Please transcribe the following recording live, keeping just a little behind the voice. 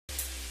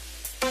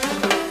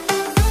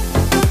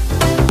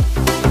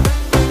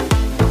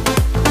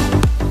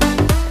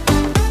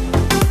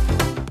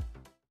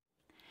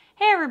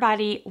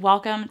everybody,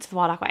 welcome to the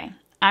Walk Way.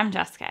 I'm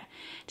Jessica.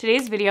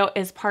 Today's video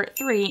is part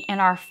 3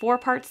 in our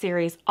 4-part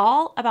series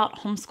all about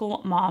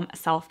homeschool mom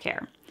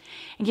self-care.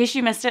 In case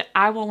you missed it,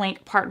 I will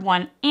link part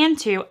 1 and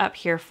 2 up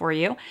here for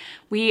you.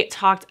 We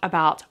talked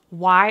about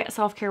why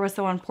self-care was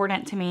so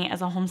important to me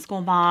as a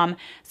homeschool mom,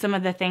 some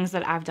of the things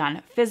that I've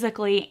done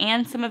physically,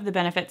 and some of the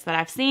benefits that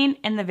I've seen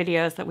in the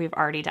videos that we've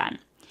already done.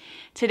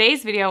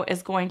 Today's video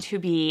is going to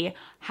be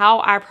how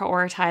I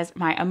prioritize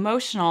my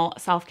emotional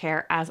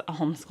self-care as a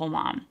homeschool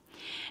mom.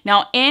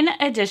 Now, in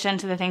addition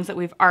to the things that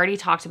we've already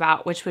talked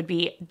about, which would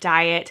be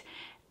diet,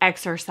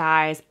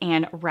 exercise,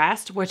 and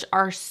rest, which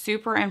are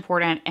super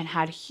important and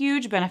had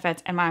huge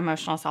benefits in my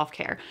emotional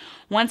self-care.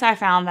 Once I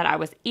found that I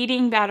was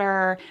eating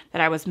better,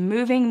 that I was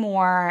moving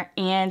more,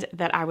 and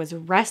that I was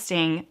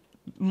resting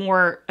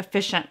more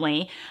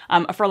efficiently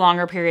for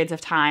longer periods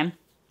of time,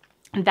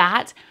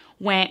 that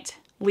went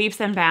leaps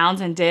and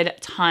bounds and did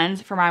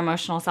tons for my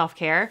emotional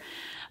self-care.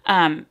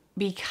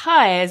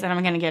 Because, and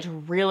I'm going to get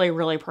really,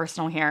 really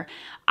personal here,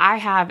 I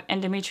have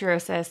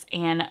endometriosis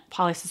and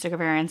polycystic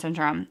ovarian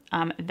syndrome.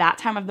 That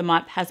time of the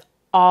month has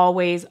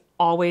always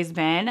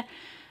been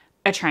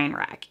a train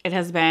wreck. It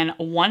has been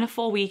one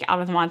full week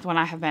out of the month when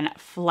I have been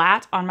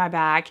flat on my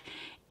back,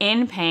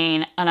 in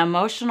pain, an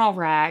emotional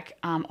wreck,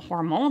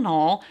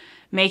 hormonal,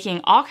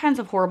 making all kinds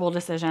of horrible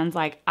decisions.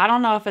 Like, I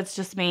don't know if it's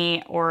just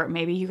me or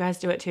maybe you guys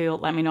do it too.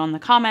 Let me know in the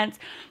comments.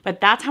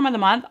 But that time of the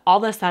month,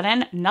 all of a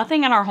sudden,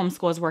 nothing in our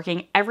homeschool is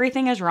working.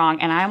 Everything is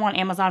wrong. And I'm on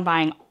Amazon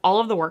buying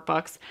all of the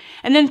workbooks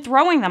and then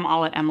throwing them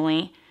all at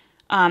Emily.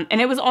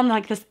 And it was on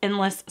like this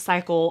endless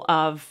cycle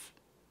of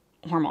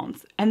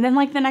hormones. And then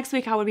like the next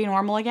week I would be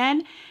normal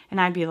again. And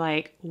I'd be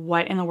like,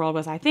 what in the world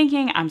was I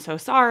thinking? I'm so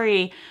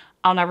sorry.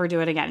 I'll never do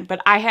it again. But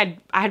I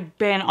had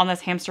been on this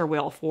hamster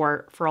wheel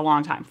for a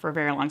long time, for a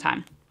very long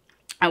time.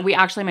 And we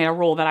actually made a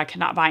rule that I could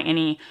not buy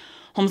any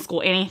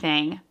homeschool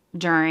anything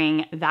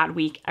during that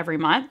week every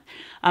month,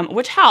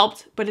 which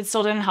helped, but it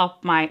still didn't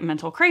help my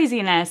mental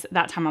craziness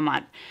that time of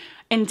month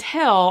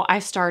until I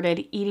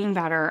started eating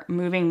better,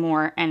 moving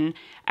more, and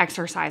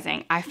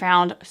exercising. I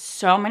found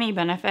so many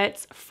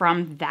benefits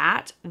from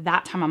that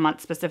time of month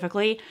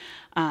specifically.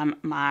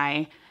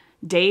 My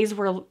days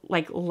were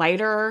like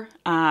lighter,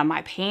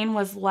 my pain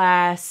was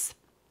less,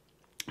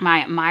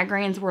 my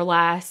migraines were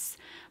less,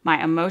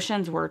 my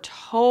emotions were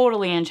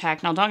totally in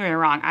check. Now, don't get me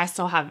wrong, I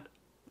still have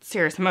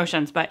serious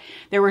emotions, but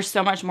they were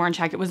so much more in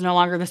check. It was no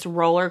longer this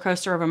roller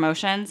coaster of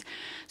emotions.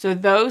 So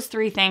those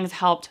 3 things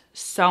helped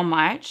so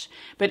much.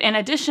 But in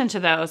addition to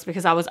those,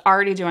 because I was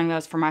already doing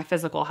those for my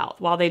physical health,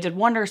 while they did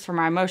wonders for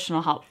my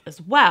emotional health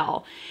as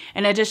well,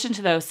 in addition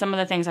to those, some of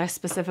the things I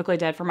specifically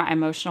did for my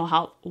emotional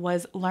health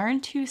was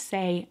learn to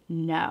say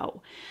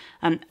no.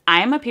 I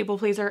am a people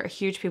pleaser, a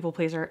huge people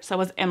pleaser. So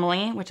was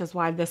Emily, which is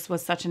why this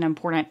was such an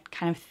important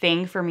kind of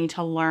thing for me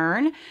to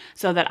learn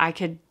so that I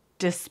could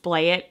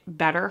display it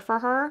better for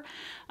her.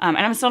 And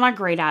I'm still not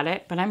great at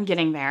it, but I'm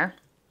getting there.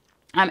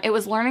 It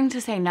was learning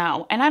to say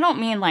no. And I don't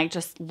mean like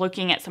just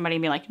looking at somebody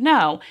and be like,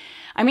 no.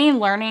 I mean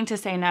learning to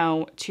say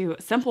no to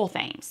simple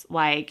things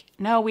like,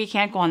 no, we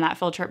can't go on that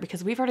field trip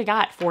because we've already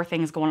got 4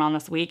 things going on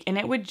this week and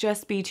it would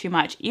just be too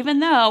much. Even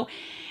though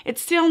it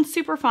sounds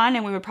super fun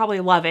and we would probably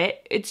love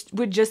it, it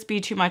would just be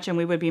too much and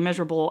we would be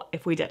miserable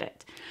if we did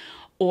it.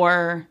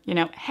 Or,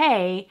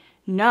 hey,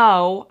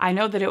 no, I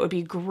know that it would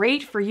be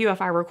great for you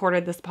if I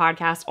recorded this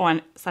podcast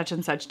on such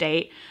and such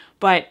date,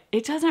 but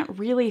it doesn't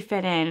really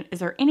fit in. Is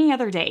there any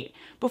other date?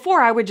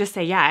 Before, I would just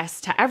say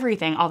yes to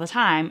everything all the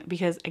time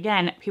because,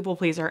 again, people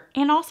pleaser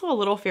and also a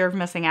little fear of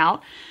missing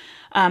out.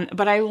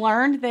 But I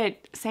learned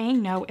that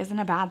saying no isn't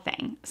a bad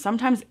thing.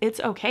 Sometimes it's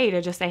okay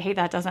to just say, hey,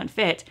 that doesn't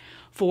fit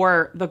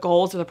for the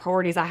goals or the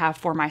priorities I have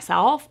for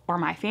myself or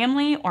my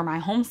family or my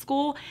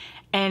homeschool.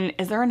 And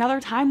is there another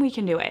time we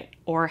can do it?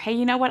 Or, hey,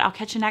 you know what? I'll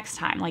catch you next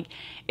time. Like,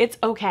 it's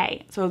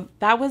okay. So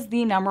that was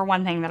the number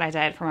one thing that I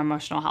did from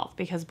emotional health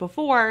because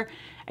before,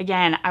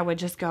 again, I would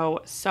just go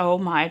so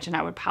much and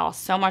I would pile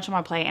so much on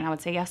my plate and I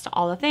would say yes to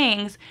all the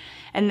things.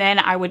 And then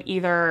I would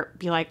either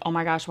be like, oh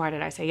my gosh, why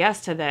did I say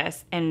yes to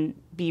this? And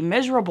be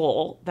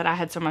miserable that I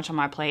had so much on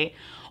my plate.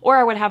 Or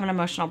I would have an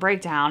emotional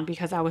breakdown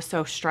because I was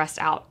so stressed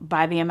out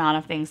by the amount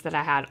of things that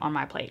I had on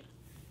my plate.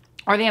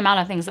 Or the amount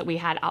of things that we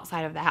had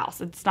outside of the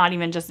house. It's not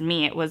even just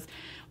me. It was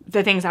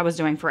the things I was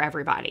doing for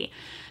everybody.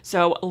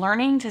 So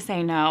learning to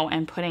say no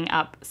and putting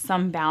up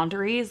some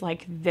boundaries,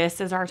 like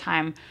this is our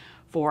time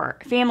for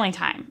family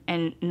time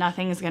and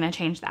nothing's going to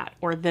change that.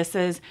 Or this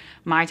is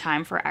my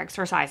time for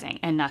exercising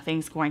and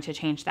nothing's going to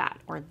change that.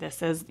 Or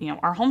this is,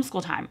 our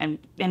homeschool time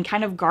and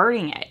kind of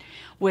guarding it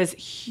was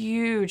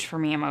huge for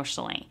me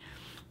emotionally.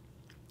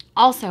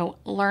 Also,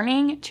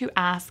 learning to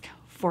ask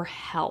for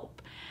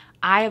help.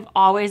 I've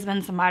always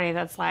been somebody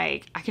that's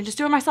like, I can just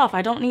do it myself.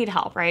 I don't need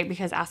help, right?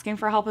 Because asking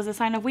for help is a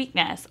sign of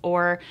weakness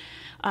or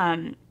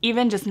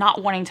even just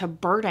not wanting to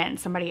burden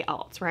somebody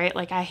else, right?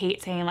 Like I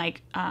hate saying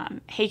like,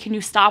 hey, can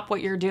you stop what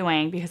you're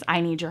doing because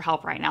I need your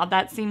help right now?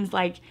 That seems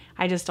like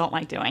I just don't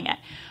like doing it.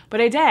 But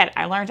I did.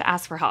 I learned to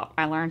ask for help.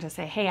 I learned to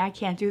say, hey, I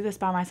can't do this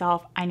by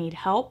myself. I need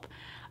help.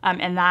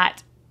 And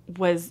that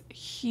was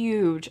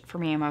huge for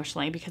me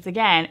emotionally because,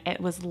 again,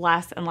 it was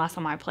less and less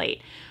on my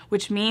plate,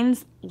 which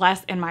means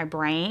less in my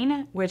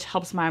brain, which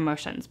helps my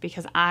emotions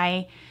because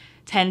I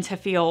tend to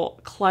feel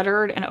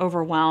cluttered and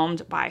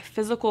overwhelmed by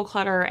physical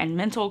clutter and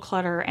mental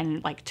clutter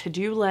and like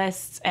to-do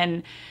lists.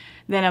 And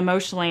then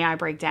emotionally I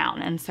break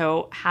down. And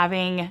so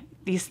having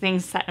these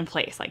things set in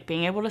place, like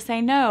being able to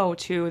say no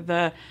to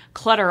the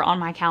clutter on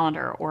my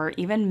calendar, or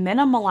even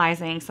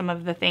minimalizing some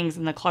of the things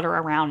in the clutter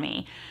around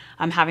me,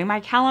 having my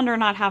calendar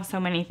not have so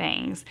many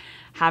things,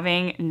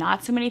 having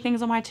not so many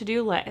things on my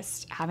to-do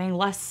list, having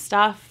less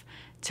stuff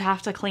to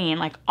have to clean,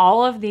 like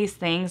all of these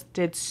things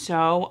did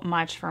so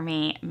much for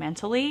me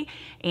mentally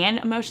and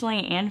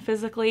emotionally and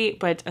physically,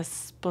 but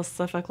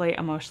specifically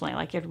emotionally.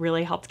 Like it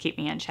really helped keep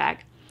me in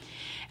check.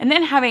 And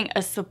then having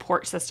a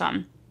support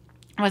system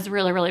was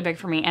really, really big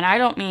for me. And I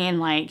don't mean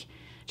like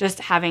just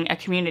having a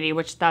community,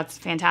 which that's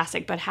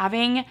fantastic, but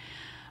having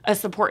a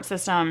support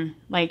system,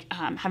 like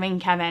having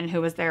Kevin,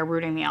 who was there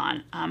rooting me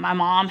on. My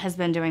mom has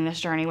been doing this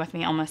journey with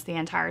me almost the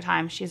entire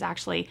time. She's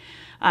actually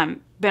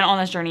been on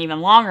this journey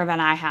even longer than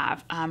I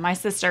have. My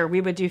sister,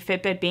 we would do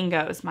Fitbit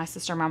bingos, my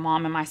sister, my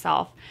mom, and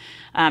myself.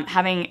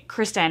 Having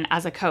Kristen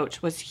as a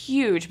coach was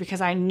huge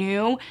because I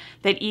knew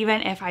that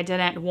even if I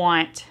didn't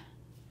want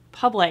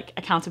public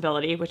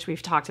accountability, which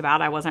we've talked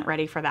about, I wasn't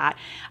ready for that.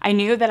 I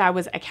knew that I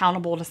was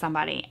accountable to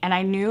somebody, and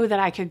I knew that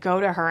I could go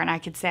to her and I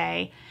could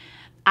say,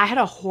 I had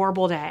a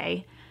horrible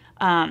day.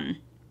 I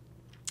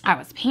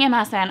was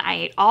PMSing. I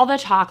ate all the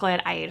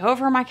chocolate. I ate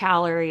over my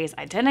calories.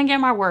 I didn't get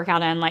my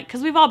workout in, like,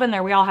 because we've all been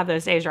there. We all have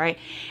those days, right?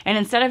 And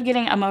instead of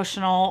getting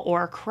emotional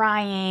or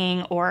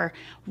crying or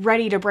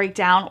ready to break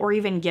down or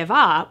even give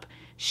up,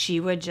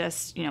 she would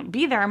just,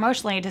 be there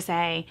emotionally to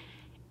say,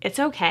 it's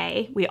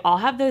okay. We all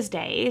have those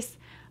days.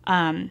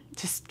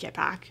 Just get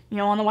back,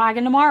 on the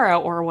wagon tomorrow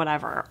or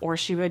whatever. Or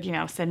she would,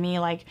 send me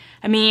like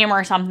a meme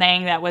or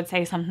something that would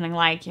say something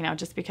like,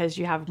 just because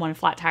you have one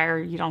flat tire,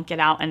 you don't get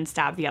out and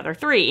stab the other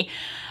three.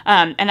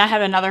 And I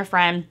had another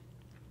friend,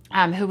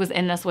 who was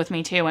in this with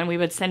me too. And we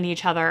would send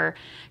each other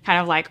kind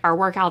of like our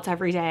workouts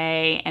every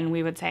day. And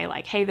we would say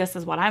like, hey, this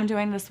is what I'm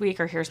doing this week,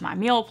 or here's my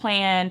meal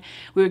plan.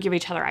 We would give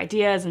each other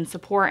ideas and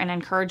support and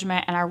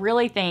encouragement. And I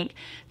really think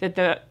that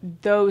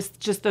those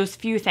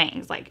few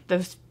things, like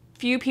those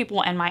few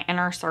people in my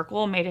inner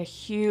circle made a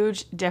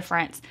huge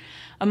difference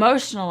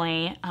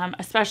emotionally,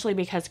 especially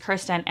because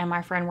Kristen and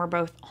my friend were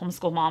both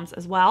homeschool moms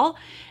as well.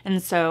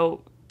 And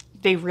so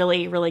they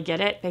really, really get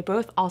it. They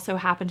both also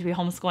happen to be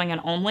homeschooling and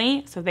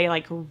only. So they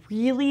like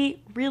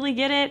really, really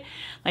get it.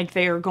 Like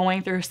they are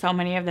going through so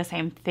many of the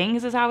same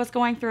things as I was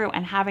going through,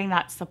 and having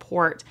that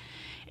support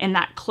in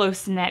that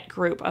close-knit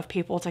group of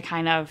people to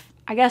kind of,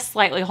 I guess,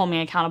 slightly hold me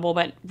accountable,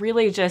 but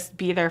really just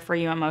be there for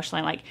you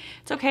emotionally. Like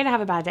it's okay to have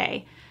a bad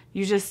day.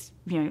 You just,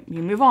 you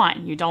move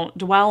on. You don't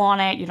dwell on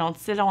it. You don't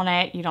sit on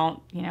it. You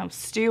don't,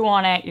 stew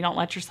on it. You don't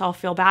let yourself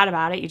feel bad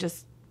about it. You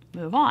just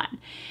move on.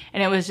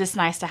 And it was just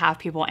nice to have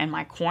people in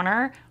my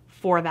corner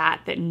for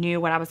that knew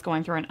what I was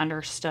going through and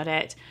understood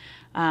it,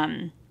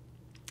 and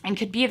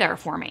could be there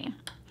for me.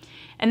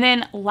 And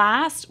then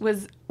last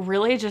was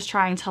really just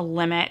trying to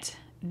limit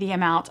the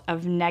amount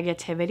of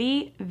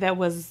negativity that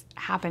was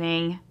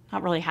happening,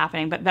 not really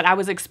happening, but that I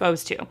was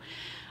exposed to.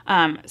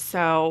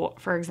 So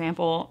for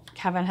example,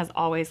 Kevin has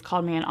always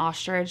called me an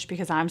ostrich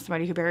because I'm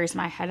somebody who buries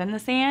my head in the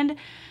sand,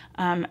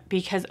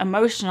 because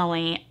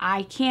emotionally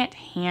I can't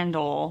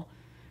handle,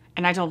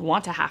 and I don't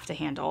want to have to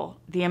handle,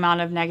 the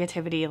amount of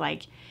negativity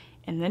like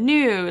in the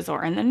news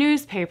or in the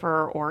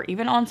newspaper or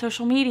even on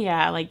social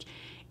media. Like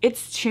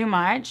it's too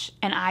much,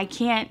 and I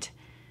can't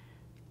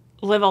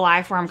live a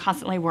life where I'm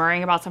constantly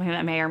worrying about something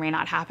that may or may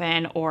not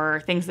happen,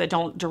 or things that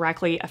don't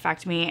directly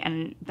affect me.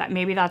 And that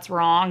maybe that's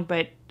wrong,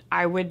 but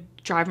I would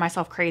drive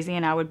myself crazy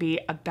and I would be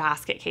a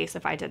basket case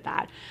if I did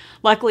that.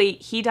 Luckily,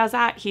 he does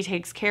that. He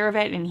takes care of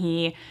it, and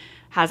he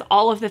has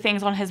all of the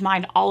things on his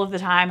mind all of the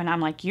time. And I'm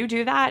like, you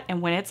do that.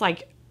 And when it's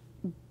like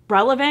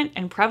relevant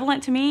and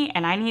prevalent to me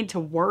and I need to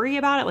worry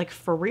about it, like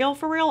for real,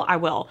 I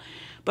will.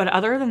 But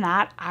other than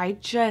that, I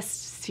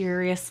just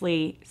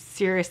seriously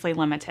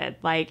limited.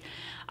 Like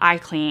I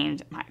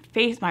cleaned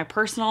my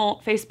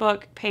personal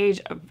Facebook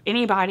page of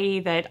anybody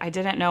that I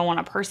didn't know on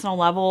a personal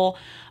level,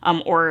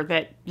 or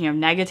that,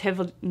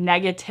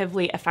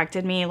 negatively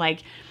affected me.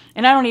 Like,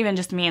 and I don't even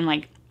just mean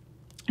like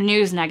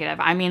news negative.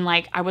 I mean,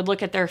 like I would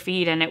look at their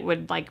feed and it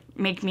would like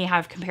make me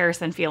have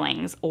comparison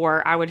feelings,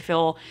 or I would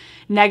feel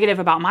negative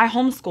about my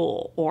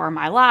homeschool or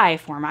my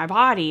life or my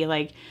body.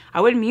 Like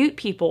I would mute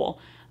people.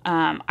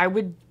 I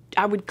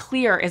would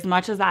clear as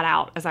much of that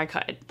out as I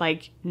could.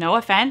 Like, no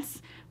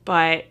offense,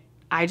 but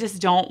I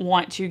just don't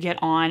want to get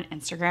on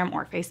Instagram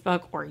or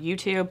Facebook or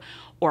YouTube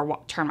or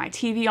turn my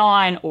TV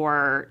on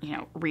or,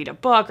 read a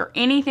book or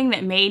anything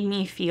that made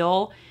me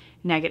feel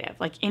negative.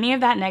 Like any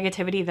of that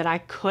negativity that I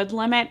could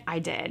limit, I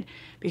did,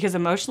 because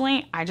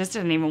emotionally, I just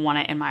didn't even want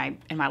it in my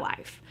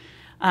life.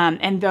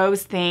 And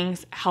those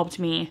things helped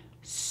me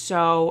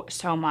so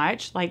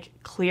much, like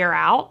clear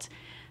out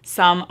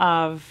some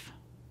of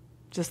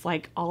just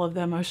like all of the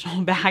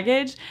emotional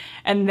baggage,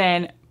 and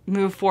then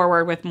move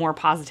forward with more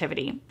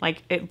positivity.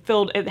 Like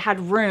it had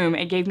room,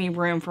 it gave me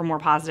room for more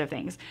positive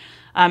things.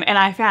 And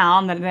I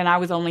found that then I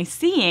was only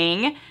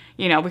seeing,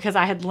 because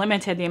I had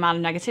limited the amount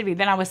of negativity,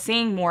 then I was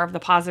seeing more of the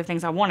positive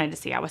things I wanted to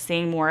see. I was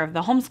seeing more of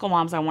the homeschool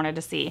moms I wanted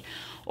to see,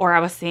 or I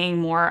was seeing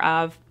more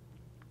of,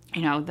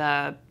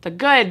 the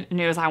good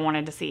news I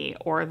wanted to see,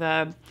 or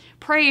the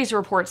praise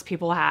reports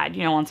people had,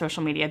 on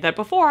social media that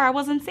before I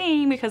wasn't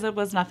seeing because it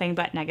was nothing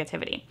but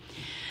negativity.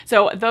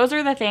 So those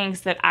are the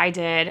things that I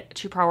did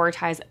to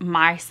prioritize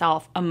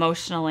myself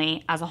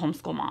emotionally as a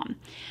homeschool mom.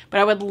 But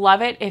I would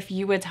love it if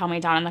you would tell me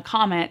down in the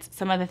comments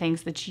some of the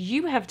things that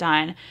you have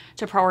done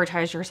to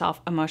prioritize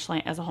yourself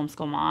emotionally as a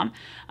homeschool mom.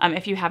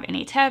 If you have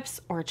any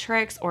tips or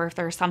tricks, or if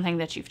there's something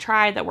that you've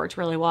tried that worked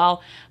really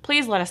well,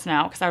 please let us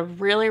know, because I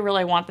really,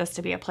 really want this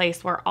to be a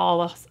place where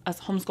all of us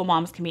homeschool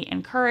moms can be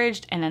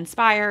encouraged and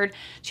inspired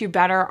to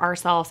better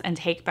ourselves and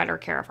take better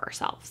care of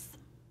ourselves.